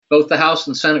Both the House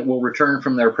and Senate will return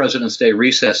from their President's Day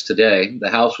recess today. The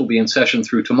House will be in session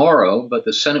through tomorrow, but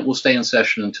the Senate will stay in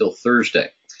session until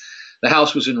Thursday. The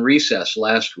House was in recess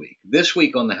last week. This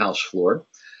week on the House floor,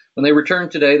 when they return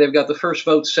today, they've got the first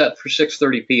vote set for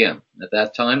 6:30 p.m. At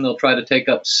that time, they'll try to take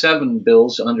up 7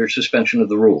 bills under suspension of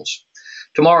the rules.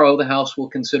 Tomorrow, the House will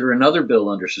consider another bill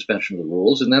under suspension of the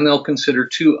rules, and then they'll consider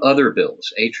 2 other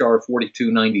bills, H.R.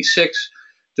 4296,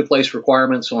 to place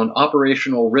requirements on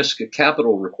operational risk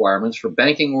capital requirements for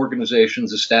banking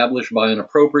organizations established by an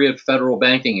appropriate federal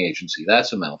banking agency.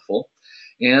 That's a mouthful.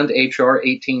 And H.R.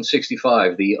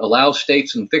 1865, the Allow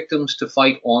States and Victims to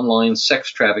Fight Online Sex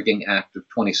Trafficking Act of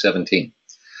 2017.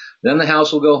 Then the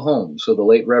House will go home so the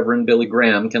late Reverend Billy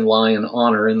Graham can lie in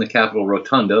honor in the Capitol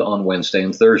Rotunda on Wednesday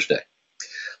and Thursday.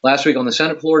 Last week on the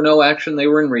Senate floor, no action. They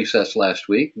were in recess last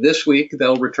week. This week,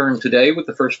 they'll return today with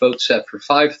the first vote set for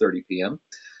 5:30 p.m.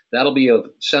 That'll be a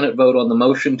Senate vote on the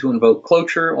motion to invoke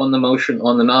cloture on the motion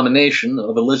on the nomination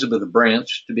of Elizabeth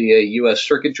Branch to be a U.S.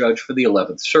 Circuit Judge for the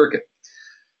 11th Circuit.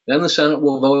 Then the Senate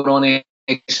will vote on a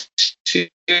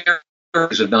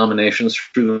series of nominations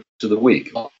through the rest of the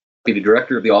week. Deputy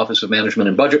Director of the Office of Management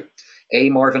and Budget,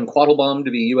 A. Marvin Quattlebaum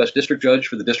to be U.S. District Judge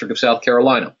for the District of South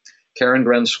Carolina. Karen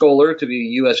Gren Scholar to be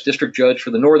U.S. District Judge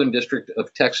for the Northern District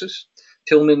of Texas.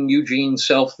 Tillman Eugene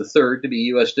Self III to be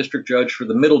U.S. District Judge for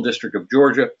the Middle District of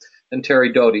Georgia. And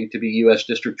Terry Doughty to be U.S.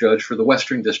 District Judge for the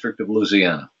Western District of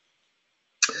Louisiana.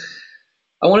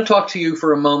 I want to talk to you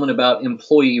for a moment about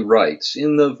employee rights.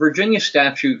 In the Virginia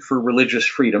Statute for Religious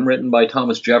Freedom, written by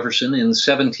Thomas Jefferson in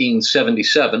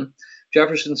 1777,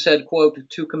 Jefferson said, quote,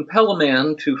 "To compel a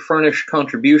man to furnish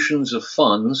contributions of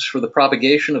funds for the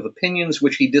propagation of opinions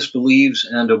which he disbelieves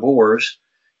and abhors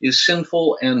is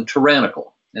sinful and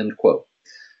tyrannical," end quote.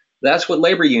 That's what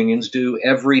labor unions do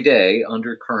every day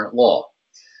under current law.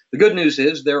 The good news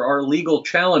is there are legal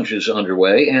challenges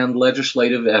underway and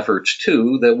legislative efforts,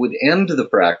 too, that would end the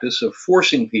practice of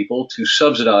forcing people to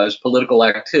subsidize political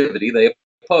activity they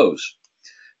oppose.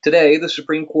 Today, the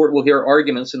Supreme Court will hear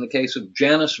arguments in the case of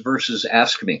Janus versus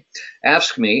AFSCME.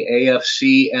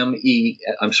 AFSCME,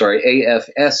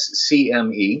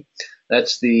 AFSCME,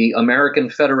 that's the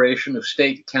American Federation of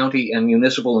State, County, and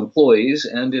Municipal Employees,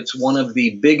 and it's one of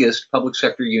the biggest public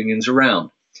sector unions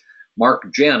around.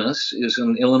 Mark Janus is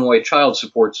an Illinois child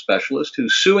support specialist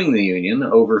who's suing the union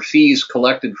over fees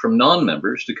collected from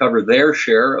non-members to cover their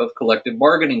share of collective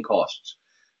bargaining costs,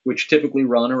 which typically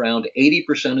run around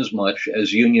 80% as much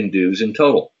as union dues in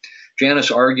total.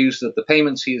 Janus argues that the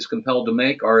payments he is compelled to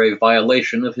make are a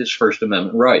violation of his First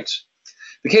Amendment rights.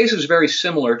 The case is very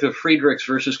similar to Friedrichs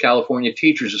versus California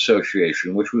Teachers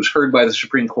Association, which was heard by the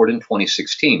Supreme Court in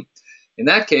 2016. In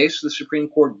that case, the Supreme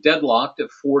Court deadlocked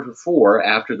at 4-4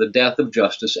 after the death of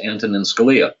Justice Antonin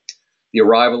Scalia. The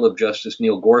arrival of Justice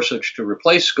Neil Gorsuch to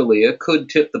replace Scalia could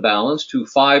tip the balance to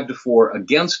 5-4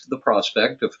 against the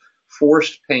prospect of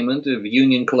forced payment of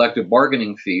union collective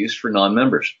bargaining fees for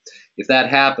non-members. If that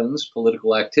happens,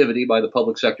 political activity by the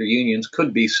public sector unions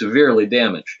could be severely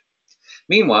damaged.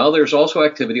 Meanwhile, there's also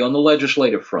activity on the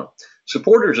legislative front.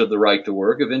 Supporters of the right to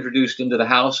work have introduced into the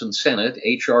House and Senate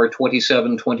H.R.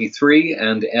 2723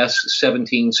 and S.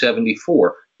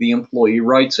 1774, the Employee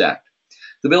Rights Act.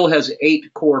 The bill has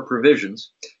 8 core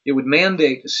provisions. It would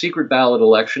mandate secret ballot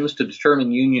elections to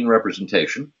determine union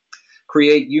representation,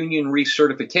 create union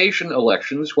recertification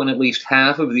elections when at least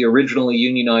half of the originally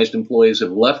unionized employees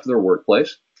have left their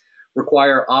workplace,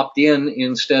 require opt-in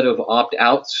instead of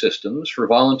opt-out systems for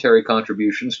voluntary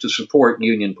contributions to support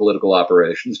union political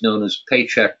operations, known as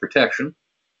paycheck protection,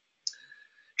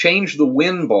 change the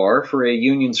win bar for a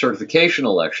union certification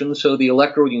election so the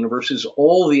electoral universe is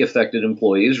all the affected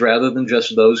employees rather than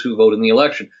just those who vote in the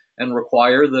election, and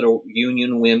require that a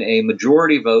union win a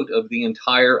majority vote of the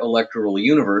entire electoral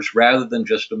universe rather than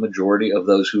just a majority of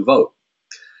those who vote.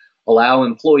 Allow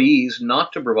employees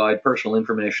not to provide personal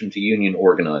information to union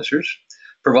organizers,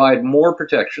 provide more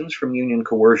protections from union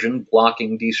coercion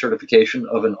blocking decertification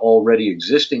of an already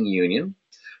existing union,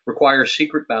 require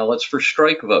secret ballots for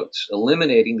strike votes,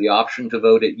 eliminating the option to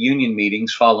vote at union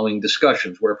meetings following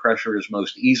discussions where pressure is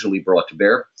most easily brought to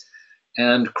bear,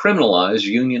 and criminalize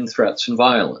union threats and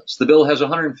violence. The bill has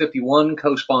 151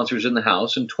 co-sponsors in the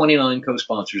House and 29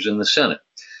 co-sponsors in the Senate.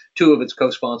 2 of its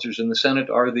co-sponsors in the Senate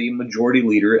are the Majority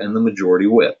Leader and the Majority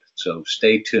Whip, so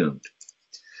stay tuned.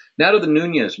 Now to the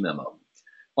Nunes memo.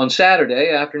 On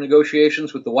Saturday, after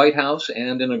negotiations with the White House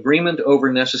and an agreement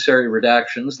over necessary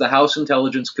redactions, the House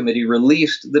Intelligence Committee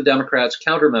released the Democrats'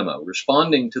 counter-memo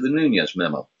responding to the Nunes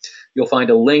memo. You'll find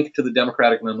a link to the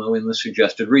Democratic memo in the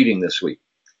suggested reading this week.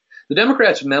 The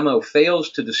Democrats' memo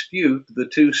fails to dispute the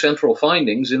 2 central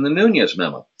findings in the Nunes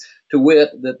memo. to wit,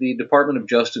 that the Department of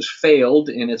Justice failed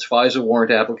in its FISA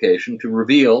warrant application to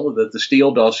reveal that the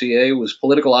Steele dossier was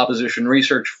political opposition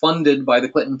research funded by the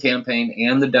Clinton campaign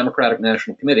and the Democratic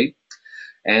National Committee,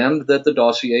 and that the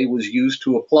dossier was used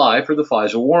to apply for the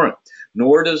FISA warrant.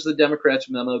 Nor does the Democrats'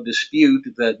 memo dispute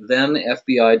that then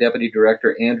FBI Deputy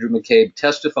Director Andrew McCabe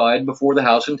testified before the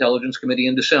House Intelligence Committee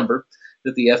in December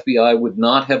that the FBI would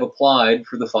not have applied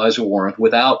for the FISA warrant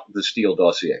without the Steele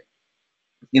dossier.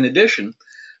 In addition,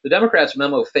 the Democrats'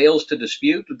 memo fails to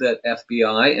dispute that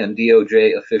FBI and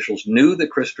DOJ officials knew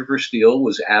that Christopher Steele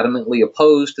was adamantly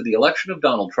opposed to the election of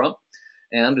Donald Trump,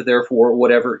 and therefore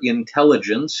whatever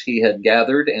intelligence he had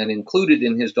gathered and included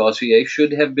in his dossier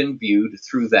should have been viewed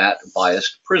through that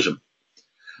biased prism.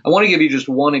 I want to give you just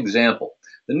one example.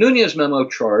 The Nunes memo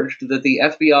charged that the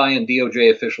FBI and DOJ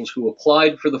officials who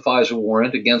applied for the FISA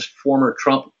warrant against former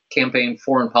Trump campaign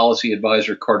foreign policy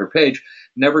advisor Carter Page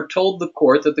never told the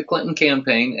court that the Clinton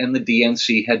campaign and the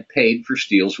DNC had paid for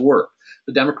Steele's work.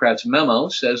 The Democrats' memo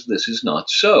says this is not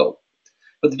so.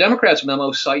 But the Democrats'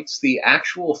 memo cites the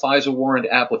actual FISA warrant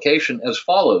application as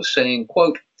follows, saying,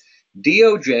 quote,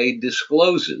 DOJ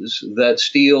discloses that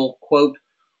Steele, quote,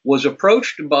 was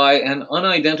approached by an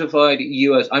identified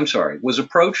U.S.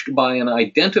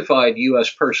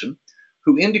 person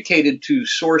who indicated to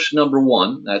source number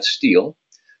one, that's Steele,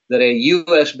 that a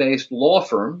U.S.-based law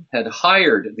firm had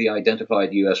hired the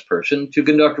identified U.S. person to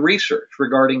conduct research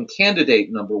regarding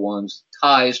candidate number one's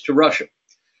ties to Russia.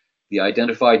 The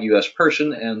identified U.S.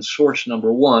 person and source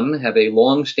number one have a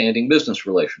long-standing business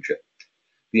relationship.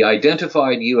 The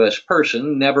identified U.S.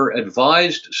 person never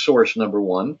advised source number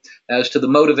one as to the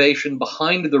motivation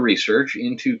behind the research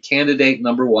into candidate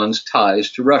number one's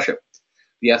ties to Russia.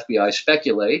 The FBI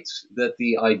speculates that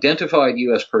the identified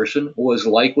U.S. person was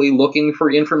likely looking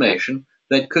for information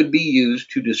that could be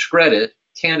used to discredit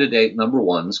candidate number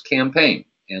one's campaign,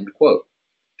 end quote.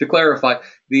 To clarify,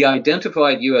 the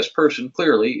identified U.S. person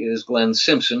clearly is Glenn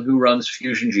Simpson, who runs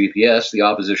Fusion GPS, the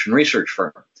opposition research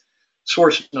firm.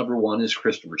 Source number one is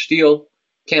Christopher Steele.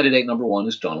 Candidate number one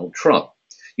is Donald Trump.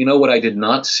 You know what I did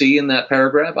not see in that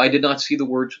paragraph? I did not see the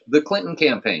words the Clinton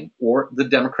campaign or the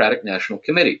Democratic National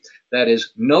Committee. That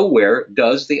is, nowhere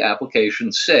does the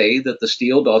application say that the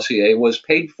Steele dossier was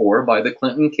paid for by the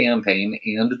Clinton campaign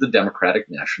and the Democratic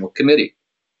National Committee.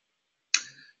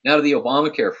 Now to the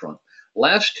Obamacare front.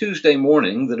 Last Tuesday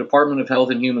morning, the Department of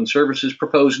Health and Human Services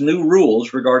proposed new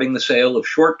rules regarding the sale of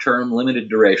short-term,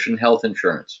 limited-duration health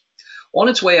insurance. On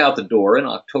its way out the door in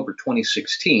October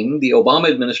 2016, the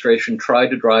Obama administration tried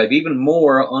to drive even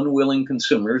more unwilling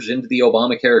consumers into the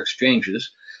Obamacare exchanges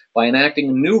by enacting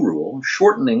a new rule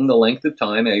shortening the length of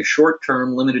time a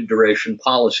short-term, limited-duration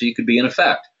policy could be in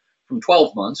effect, from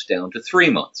 12 months down to 3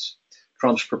 months.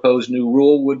 Trump's proposed new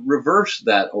rule would reverse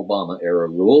that Obama-era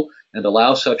rule and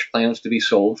allow such plans to be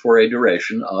sold for a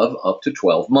duration of up to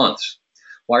 12 months.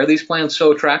 Why are these plans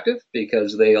so attractive?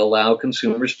 Because they allow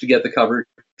consumers to get the coverage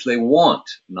they want,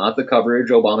 not the coverage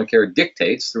Obamacare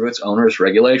dictates through its onerous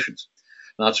regulations.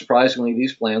 Not surprisingly,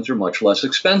 these plans are much less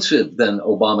expensive than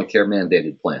Obamacare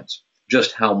mandated plans.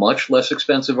 Just how much less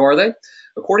expensive are they?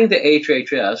 According to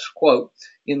HHS, quote,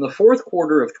 in the fourth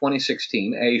quarter of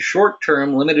 2016, a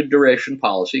short-term limited duration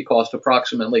policy cost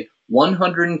approximately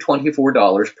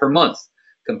 $124 per month,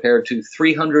 compared to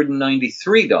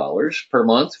 $393 per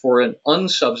month for an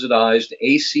unsubsidized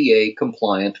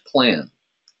ACA-compliant plan,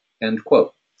 end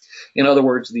quote. In other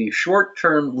words, the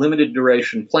short-term limited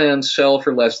duration plans sell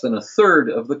for less than a third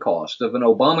of the cost of an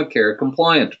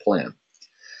Obamacare-compliant plan.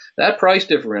 That price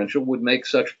differential would make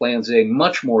such plans a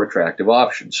much more attractive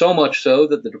option, so much so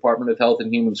that the Department of Health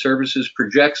and Human Services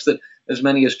projects that as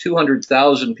many as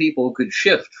 200,000 people could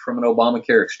shift from an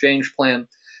Obamacare exchange plan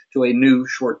to a new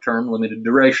short-term limited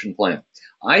duration plan.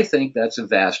 I think that's a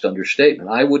vast understatement.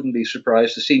 I wouldn't be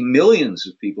surprised to see millions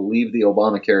of people leave the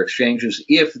Obamacare exchanges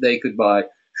if they could buy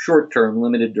short-term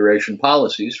limited duration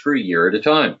policies for a year at a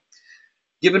time.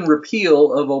 Given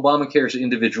repeal of Obamacare's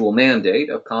individual mandate,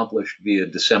 accomplished via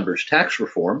December's tax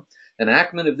reform,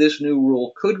 enactment of this new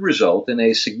rule could result in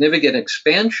a significant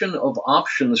expansion of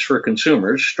options for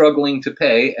consumers struggling to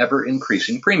pay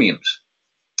ever-increasing premiums.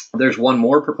 There's one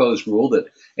more proposed rule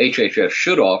that HHS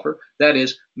should offer, that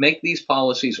is, make these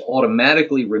policies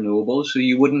automatically renewable so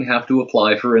you wouldn't have to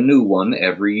apply for a new one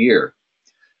every year.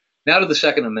 Now to the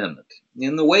Second Amendment.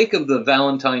 In the wake of the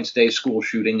Valentine's Day school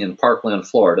shooting in Parkland,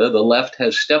 Florida, the left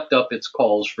has stepped up its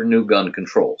calls for new gun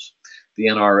controls. The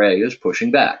NRA is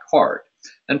pushing back hard,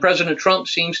 and President Trump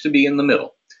seems to be in the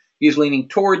middle. He's leaning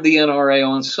toward the NRA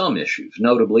on some issues,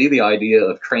 notably the idea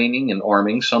of training and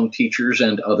arming some teachers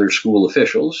and other school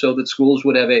officials so that schools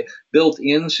would have a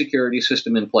built-in security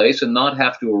system in place and not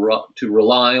have to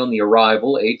rely on the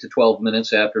arrival 8 to 12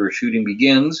 minutes after a shooting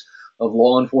begins of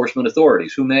law enforcement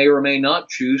authorities who may or may not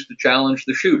choose to challenge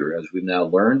the shooter, as we've now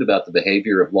learned about the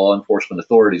behavior of law enforcement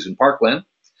authorities in Parkland.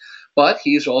 But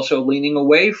he's also leaning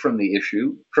away from the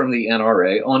issue, from the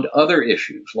NRA, on other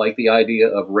issues, like the idea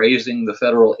of raising the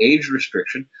federal age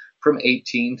restriction from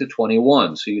 18 to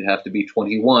 21. So you'd have to be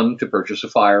 21 to purchase a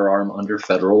firearm under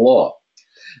federal law.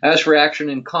 As for action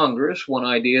in Congress, one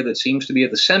idea that seems to be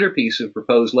at the centerpiece of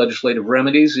proposed legislative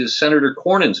remedies is Senator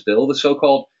Cornyn's bill, the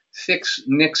so-called Fix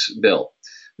NICS bill.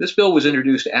 This bill was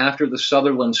introduced after the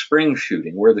Sutherland Springs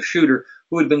shooting, where the shooter,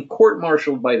 who had been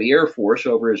court-martialed by the Air Force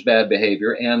over his bad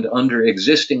behavior and under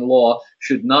existing law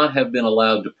should not have been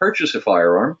allowed to purchase a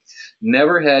firearm,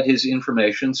 never had his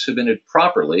information submitted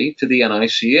properly to the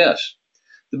NICS.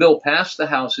 The bill passed the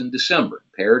House in December,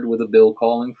 paired with a bill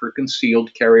calling for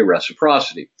concealed carry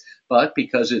reciprocity. But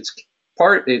because it's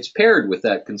paired with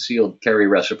that concealed carry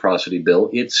reciprocity bill,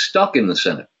 it's stuck in the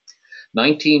Senate.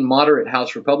 19 moderate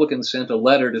House Republicans sent a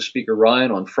letter to Speaker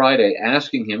Ryan on Friday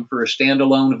asking him for a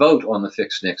standalone vote on the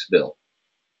Fix NICS bill.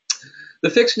 The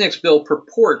Fix NICS bill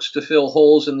purports to fill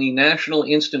holes in the National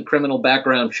Instant Criminal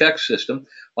Background Check system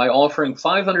by offering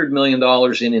 $500 million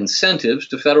in incentives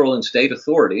to federal and state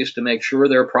authorities to make sure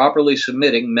they're properly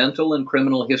submitting mental and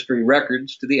criminal history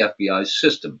records to the FBI's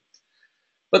system.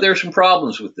 But there are some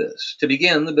problems with this. To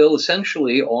begin, the bill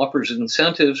essentially offers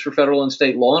incentives for federal and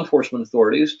state law enforcement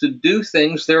authorities to do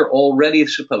things they're already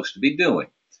supposed to be doing.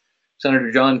 Senator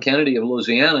John Kennedy of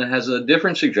Louisiana has a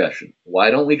different suggestion.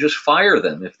 Why don't we just fire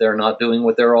them if they're not doing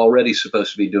what they're already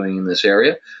supposed to be doing in this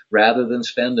area, rather than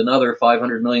spend another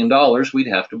 $500 million we'd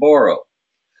have to borrow?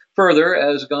 Further,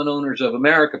 as Gun Owners of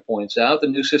America points out, the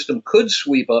new system could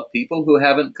sweep up people who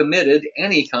haven't committed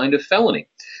any kind of felony.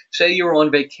 Say you're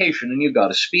on vacation and you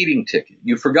got a speeding ticket.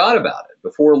 You forgot about it.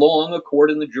 Before long, a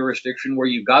court in the jurisdiction where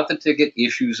you got the ticket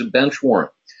issues a bench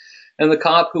warrant. And the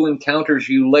cop who encounters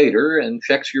you later and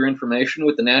checks your information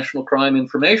with the National Crime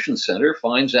Information Center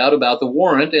finds out about the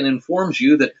warrant and informs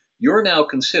you that you're now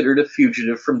considered a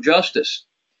fugitive from justice.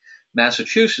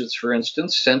 Massachusetts, for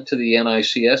instance, sent to the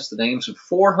NICS the names of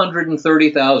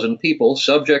 430,000 people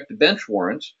subject to bench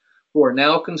warrants who are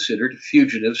now considered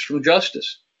fugitives from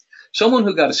justice. Someone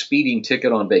who got a speeding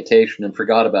ticket on vacation and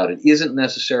forgot about it isn't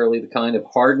necessarily the kind of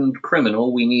hardened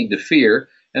criminal we need to fear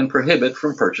and prohibit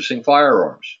from purchasing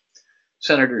firearms.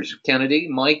 Senators Kennedy,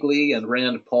 Mike Lee, and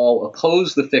Rand Paul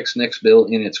oppose the Fix NICS bill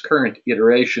in its current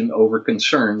iteration over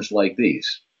concerns like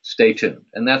these. Stay tuned.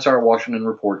 And that's our Washington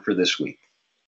Report for this week.